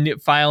the new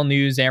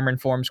Xamarin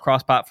Forms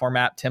cross-platform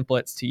app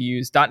templates to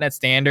use .NET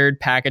Standard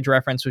package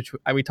reference, which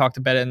we talked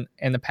about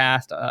in the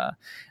past,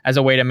 as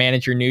a way to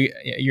manage your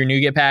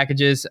NuGet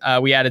packages.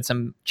 We added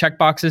some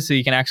checkboxes so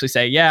you can actually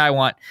say, yeah, I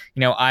want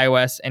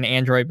iOS and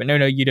Android, but no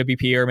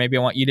UWP, or maybe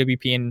I want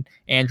UWP and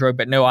Android,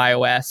 but no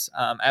iOS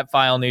at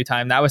file new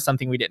time. That was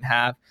something we didn't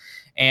have.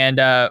 And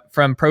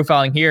from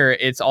profiling here,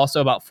 it's also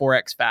about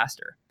 4x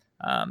faster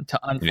to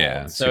unfold.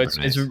 Yeah, so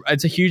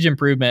it's a huge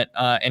improvement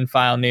in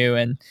file new,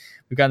 and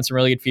we've gotten some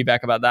really good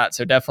feedback about that.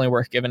 So definitely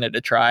worth giving it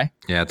a try.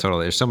 Yeah,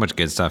 totally. There's so much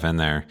good stuff in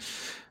there.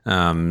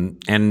 And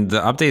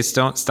the updates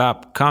don't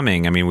stop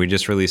coming. I mean, we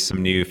just released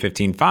some new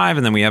 15.5,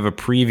 and then we have a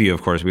preview.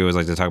 Of course, we always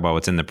like to talk about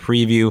what's in the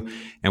preview,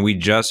 and we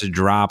just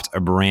dropped a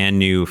brand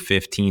new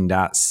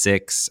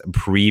 15.6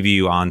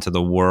 preview onto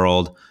the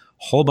world.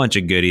 Whole bunch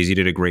of goodies. You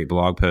did a great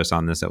blog post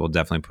on this that we'll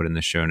definitely put in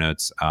the show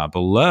notes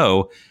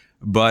below.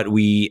 But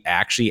we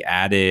actually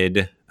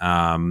added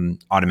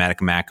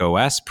automatic Mac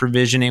OS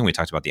provisioning. We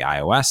talked about the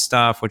iOS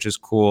stuff, which is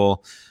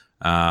cool.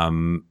 I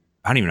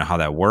don't even know how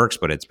that works,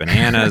 but it's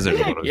bananas. There's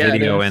a little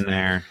video in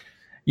there.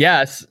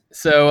 Yes.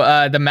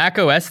 So the Mac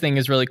OS thing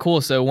is really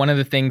cool. So one of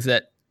the things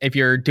that if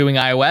you're doing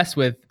iOS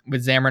with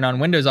Xamarin on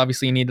Windows,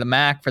 obviously you need the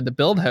Mac for the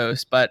build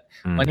host. But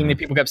one thing that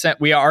people kept saying,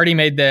 we already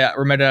made the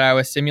Remoted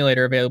iOS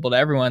Simulator available to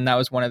everyone. That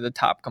was one of the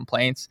top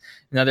complaints.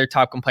 Another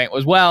top complaint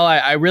was,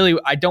 I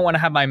don't want to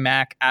have my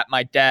Mac at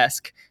my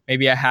desk.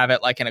 Maybe I have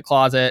it like in a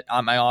closet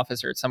on my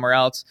office or somewhere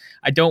else.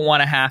 I don't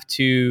want to have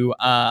to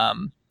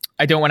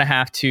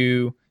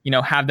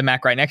have the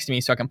Mac right next to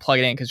me so I can plug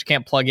it in, because you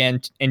can't plug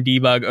in and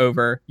debug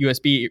over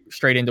USB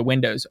straight into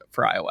Windows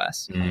for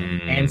iOS.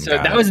 And so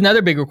that was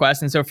another big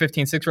request. And so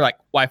 15.6 we're like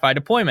Wi-Fi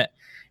deployment.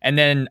 And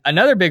then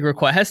another big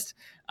request,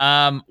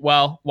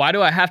 well, why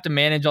do I have to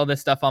manage all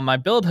this stuff on my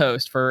build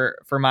host for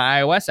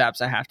my iOS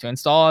apps? I have to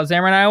install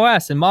Xamarin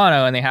iOS and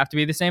Mono, and they have to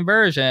be the same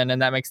version.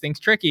 And that makes things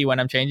tricky when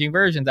I'm changing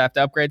versions. I have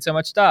to upgrade so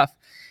much stuff.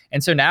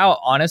 And so now,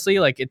 honestly,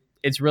 like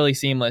it's really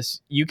seamless.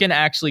 You can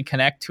actually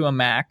connect to a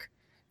Mac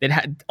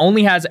that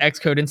only has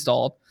Xcode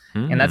installed,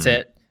 and that's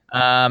it.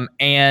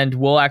 And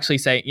we'll actually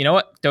say, you know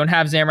what? Don't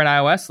have Xamarin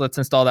iOS. Let's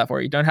install that for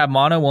you. Don't have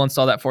Mono. We'll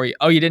install that for you.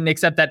 Oh, you didn't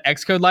accept that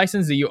Xcode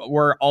license that you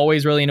were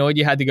always really annoyed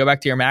you had to go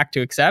back to your Mac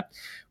to accept.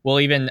 We'll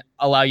even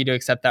allow you to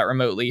accept that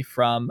remotely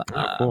from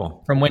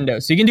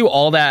Windows. So you can do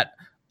all that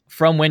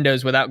from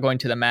Windows without going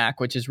to the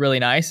Mac, which is really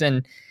nice.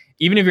 And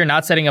even if you're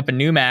not setting up a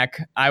new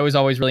Mac, I was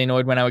always really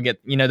annoyed when I would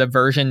get, the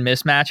version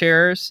mismatch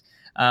errors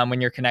when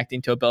you're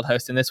connecting to a build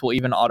host, and this will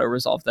even auto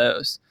resolve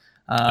those.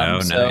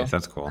 Nice.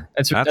 That's cool.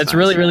 That's nice.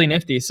 really, really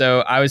nifty. So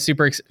I was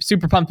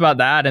super pumped about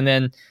that. And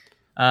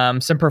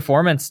then some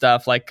performance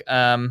stuff, like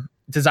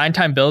design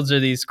time builds are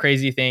these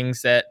crazy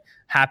things that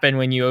happen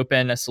when you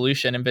open a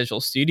solution in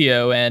Visual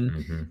Studio.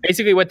 And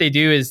basically what they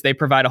do is they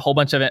provide a whole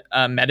bunch of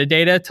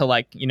metadata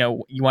to,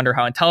 you wonder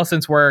how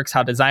IntelliSense works,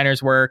 how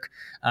designers work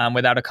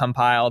without a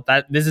compile.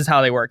 This is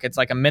how they work. It's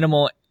like a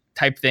minimal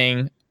type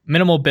thing,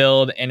 minimal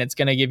build, and it's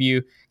going to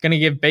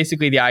give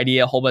basically the IDE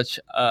a whole bunch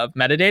of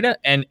metadata.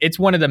 And it's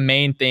one of the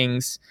main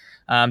things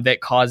that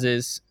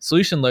causes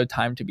solution load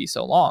time to be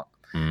so long.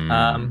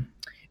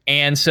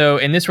 And so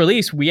in this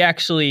release, we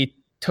actually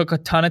took a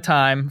ton of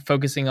time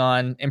focusing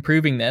on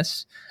improving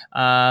this.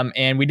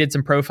 And we did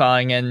some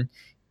profiling, and,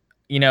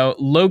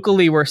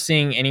 locally we're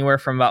seeing anywhere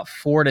from about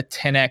 4 to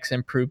 10x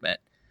improvement.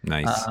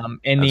 Nice.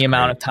 In the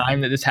amount of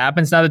time that this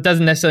happens. Now, that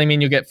doesn't necessarily mean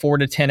you'll get 4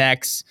 to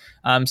 10x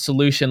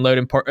solution load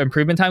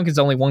improvement time, because it's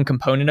only one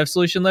component of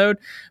solution load.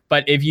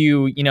 But if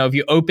you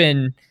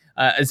open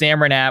a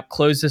Xamarin app,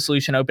 close the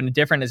solution, open a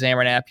different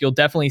Xamarin app, you'll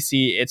definitely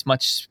see it's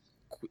much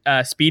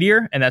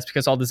speedier, and that's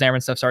because all the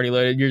Xamarin stuff's already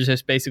loaded. You're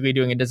just basically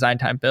doing a design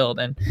time build,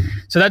 and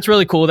so that's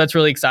really cool. That's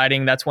really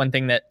exciting. That's one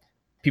thing that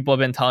people have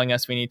been telling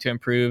us we need to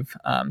improve.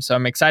 So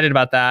I'm excited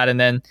about that. And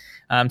then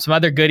some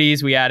other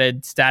goodies, we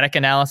added static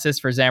analysis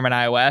for Xamarin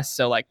iOS.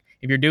 So like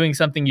if you're doing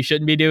something you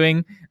shouldn't be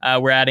doing,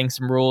 we're adding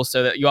some rules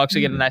so that you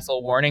actually get a nice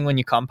little warning when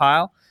you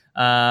compile.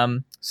 So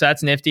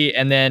that's nifty.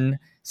 And then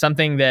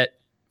something that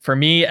for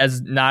me,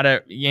 as not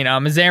I'm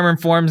a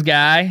Xamarin Forms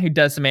guy who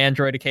does some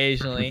Android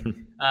occasionally.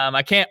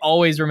 I can't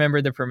always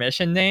remember the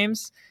permission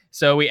names.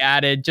 So we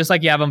added, just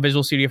like you have on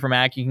Visual Studio for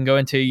Mac, you can go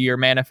into your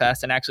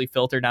manifest and actually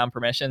filter down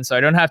permissions. So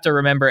I don't have to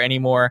remember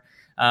anymore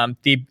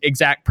the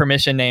exact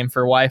permission name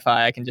for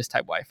Wi-Fi. I can just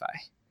type Wi-Fi.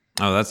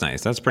 Oh, that's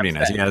nice. That's pretty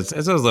nice. Yeah, it's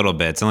those little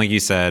bits. And like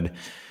you said,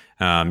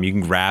 you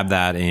can grab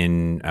that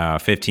in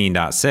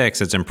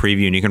 15.6. It's in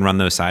preview, and you can run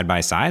those side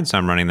by side. So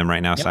I'm running them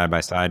right now side by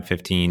side,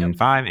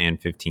 15.5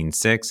 and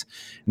 15.6.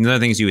 And the other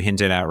things you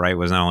hinted at, right,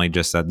 was not only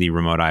just that the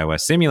remote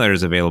iOS simulator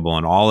is available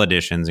in all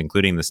editions,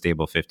 including the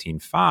stable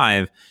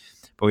 15.5,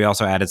 but we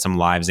also added some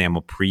live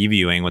XAML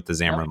previewing with the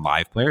Xamarin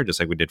Live Player, just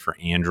like we did for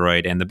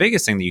Android. And the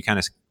biggest thing that you kind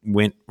of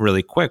went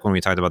really quick when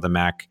we talked about the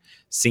Mac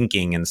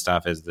syncing and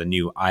stuff is the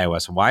new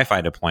iOS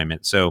Wi-Fi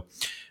deployment. So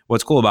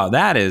what's cool about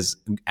that is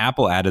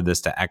Apple added this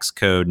to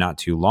Xcode not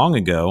too long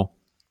ago,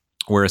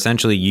 where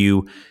essentially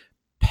you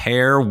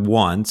pair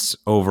once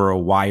over a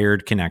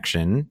wired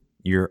connection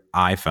your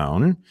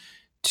iPhone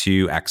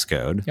to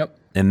Xcode. Yep.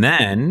 And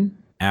then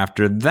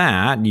after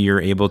that,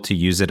 you're able to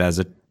use it as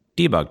a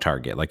debug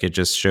target. Like it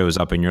just shows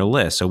up in your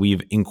list. So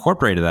we've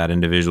incorporated that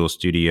into Visual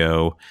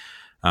Studio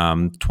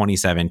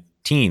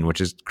 2017,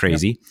 which is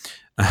crazy.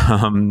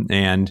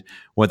 And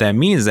what that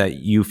means is that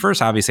you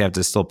first obviously have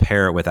to still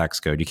pair it with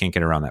Xcode. You can't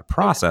get around that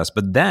process,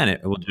 but then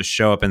it will just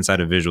show up inside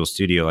of Visual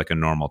Studio like a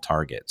normal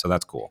target. So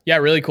that's cool. Yeah,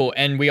 really cool.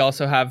 And we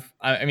also have,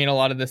 a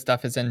lot of this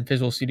stuff is in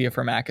Visual Studio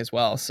for Mac as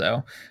well.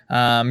 So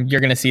you're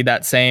going to see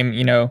that same,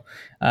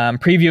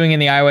 previewing in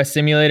the iOS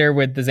simulator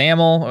with the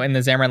XAML and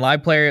the Xamarin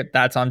Live Player.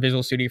 That's on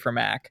Visual Studio for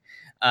Mac.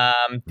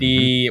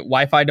 The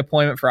Wi-Fi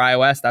deployment for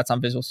iOS, that's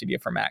on Visual Studio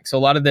for Mac. So a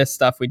lot of this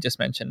stuff we just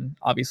mentioned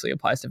obviously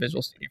applies to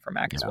Visual Studio for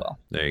Mac as well.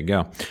 There you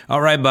go.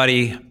 All right,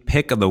 buddy.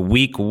 Pick of the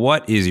week.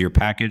 What is your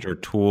package or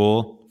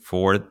tool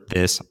for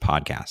this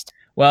podcast?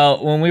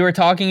 Well, when we were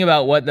talking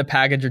about what the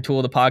package or tool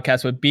of the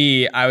podcast would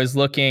be, I was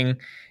looking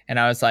and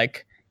I was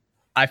like,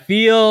 I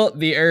feel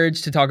the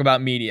urge to talk about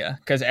media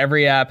because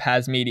every app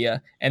has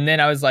media. And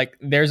then I was like,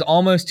 there's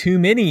almost too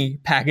many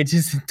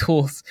packages and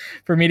tools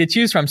for me to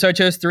choose from. So I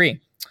chose 3.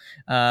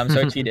 So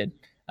I cheated.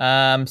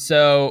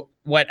 So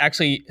what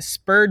actually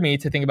spurred me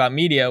to think about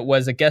media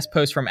was a guest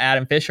post from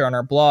Adam Fisher on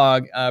our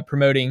blog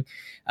promoting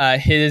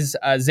his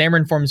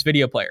Xamarin Forms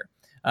video player.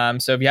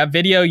 So if you have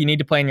video you need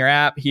to play in your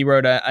app, he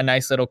wrote a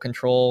nice little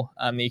control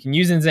that you can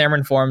use in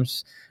Xamarin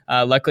Forms.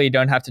 Luckily, you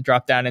don't have to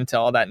drop down into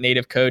all that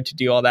native code to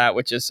do all that,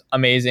 which is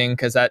amazing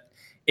because that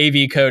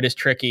AV code is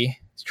tricky.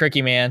 It's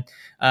tricky, man.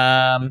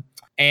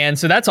 And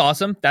so that's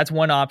awesome. That's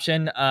one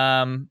option.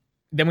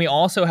 Then we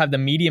also have the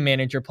Media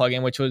Manager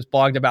plugin, which was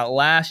blogged about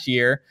last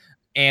year.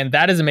 And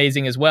that is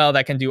amazing as well.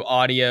 That can do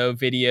audio,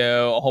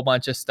 video, a whole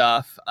bunch of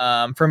stuff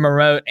from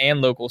remote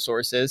and local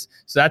sources.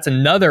 So that's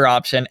another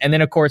option. And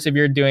then, of course, if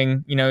you're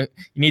doing, you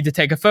need to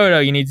take a photo,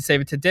 you need to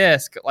save it to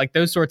disk, like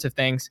those sorts of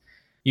things,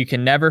 you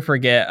can never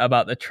forget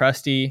about the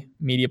trusty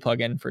media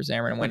plugin for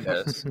Xamarin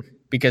Windows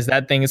because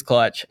that thing is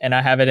clutch. And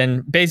I have it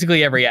in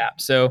basically every app.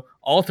 So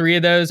all three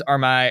of those are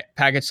my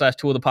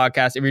package/tool of the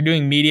podcast. If you're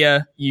doing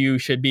media, you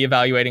should be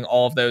evaluating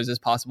all of those as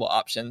possible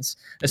options,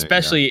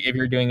 especially if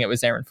you're doing it with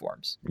Xamarin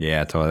Forms.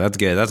 Yeah, totally. That's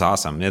good. That's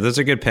awesome. Yeah, those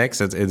are good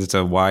picks. It's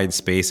a wide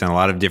space and a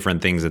lot of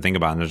different things to think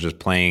about. And there's just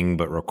playing,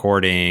 but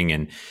recording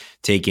and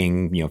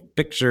taking,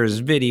 pictures,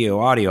 video,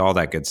 audio, all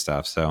that good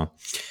stuff. So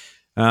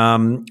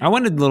I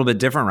went a little bit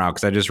different route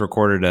because I just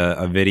recorded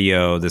a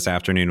video this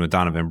afternoon with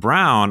Donovan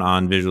Brown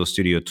on Visual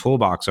Studio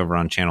Toolbox over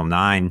on Channel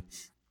 9.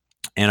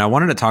 And I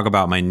wanted to talk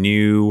about my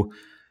new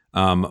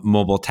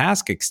mobile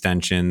task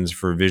extensions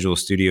for Visual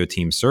Studio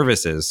Team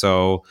Services.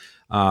 So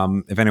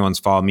if anyone's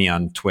followed me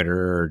on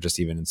Twitter or just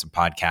even in some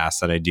podcasts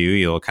that I do,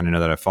 you'll kind of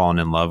know that I've fallen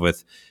in love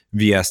with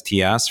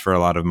VSTS for a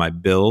lot of my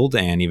build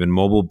and even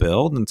mobile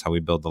build. And that's how we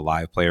build the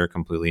live player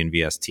completely in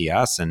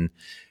VSTS. And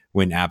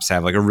when apps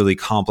have like a really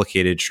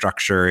complicated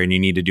structure and you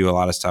need to do a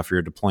lot of stuff,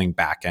 you're deploying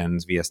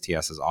backends,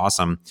 VSTS is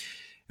awesome.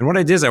 And what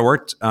I did is I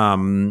worked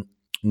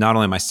not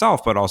only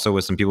myself, but also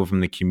with some people from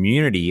the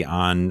community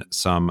on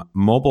some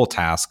mobile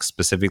tasks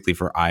specifically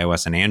for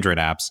iOS and Android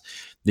apps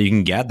that you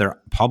can get. They're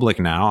public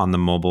now on the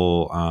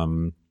mobile,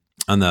 on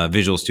the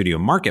Visual Studio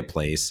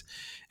Marketplace.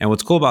 And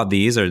what's cool about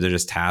these are they're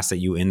just tasks that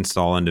you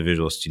install into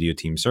Visual Studio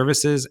Team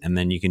Services. And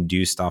then you can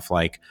do stuff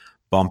like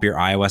bump your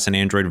iOS and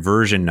Android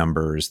version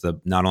numbers,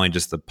 not only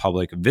just the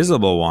public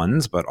visible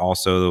ones, but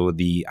also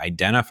the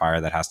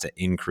identifier that has to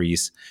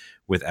increase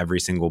with every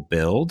single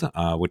build,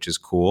 which is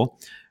cool.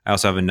 I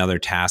also have another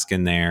task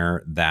in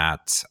there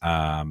that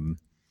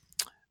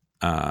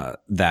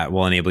that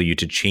will enable you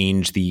to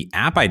change the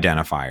app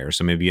identifier.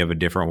 So maybe you have a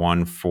different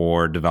one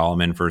for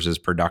development versus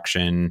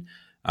production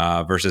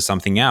versus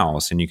something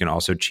else. And you can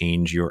also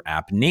change your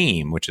app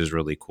name, which is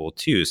really cool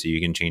too. So you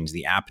can change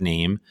the app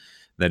name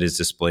that is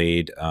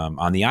displayed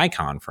on the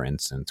icon, for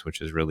instance,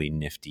 which is really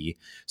nifty.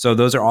 So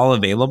those are all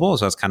available.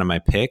 So that's kind of my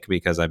pick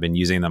because I've been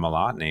using them a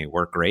lot and they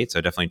work great.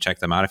 So definitely check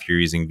them out if you're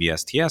using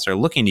VSTS or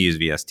looking to use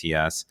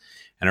VSTS.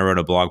 And I wrote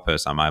a blog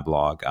post on my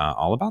blog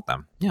all about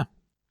them. Yeah,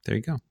 there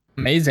you go.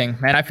 Amazing,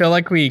 man. I feel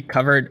like we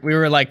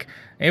were like,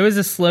 it was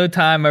a slow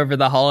time over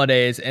the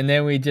holidays. And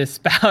then we just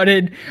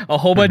spouted a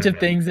whole bunch of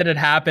things that had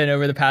happened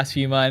over the past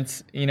few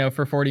months,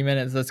 for 40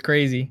 minutes. That's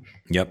crazy.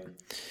 Yep.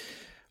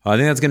 Well, I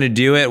think that's going to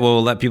do it.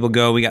 We'll let people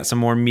go. We got some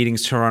more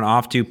meetings to run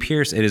off to.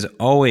 Pierce, it is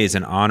always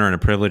an honor and a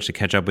privilege to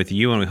catch up with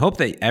you. And we hope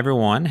that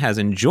everyone has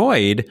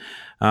enjoyed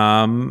the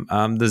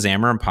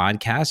Xamarin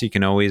podcast. You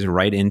can always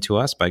write into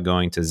us by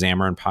going to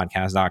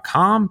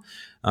xamarinpodcast.com.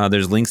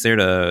 There's links there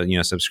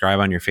to subscribe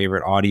on your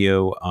favorite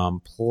audio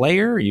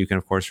player. You can,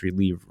 of course,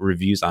 leave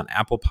reviews on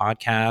Apple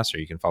Podcasts, or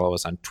you can follow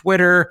us on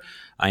Twitter.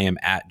 I am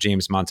at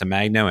James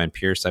Montemagno, and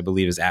Pierce, I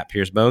believe, is at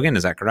Pierce Bogan.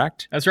 Is that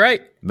correct? That's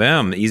right.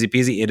 Boom. Easy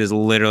peasy. It is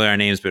literally our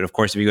names. But, of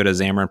course, if you go to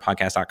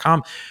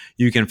xamarinpodcast.com,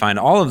 you can find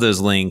all of those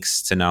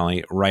links to not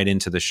only write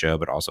into the show,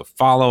 but also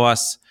follow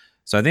us.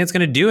 So I think it's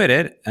going to do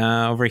it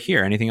over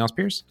here. Anything else,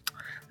 Pierce?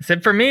 That's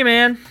it for me,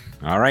 man.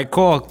 All right,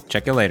 cool.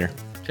 Check you later.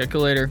 Check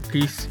you later.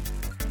 Peace.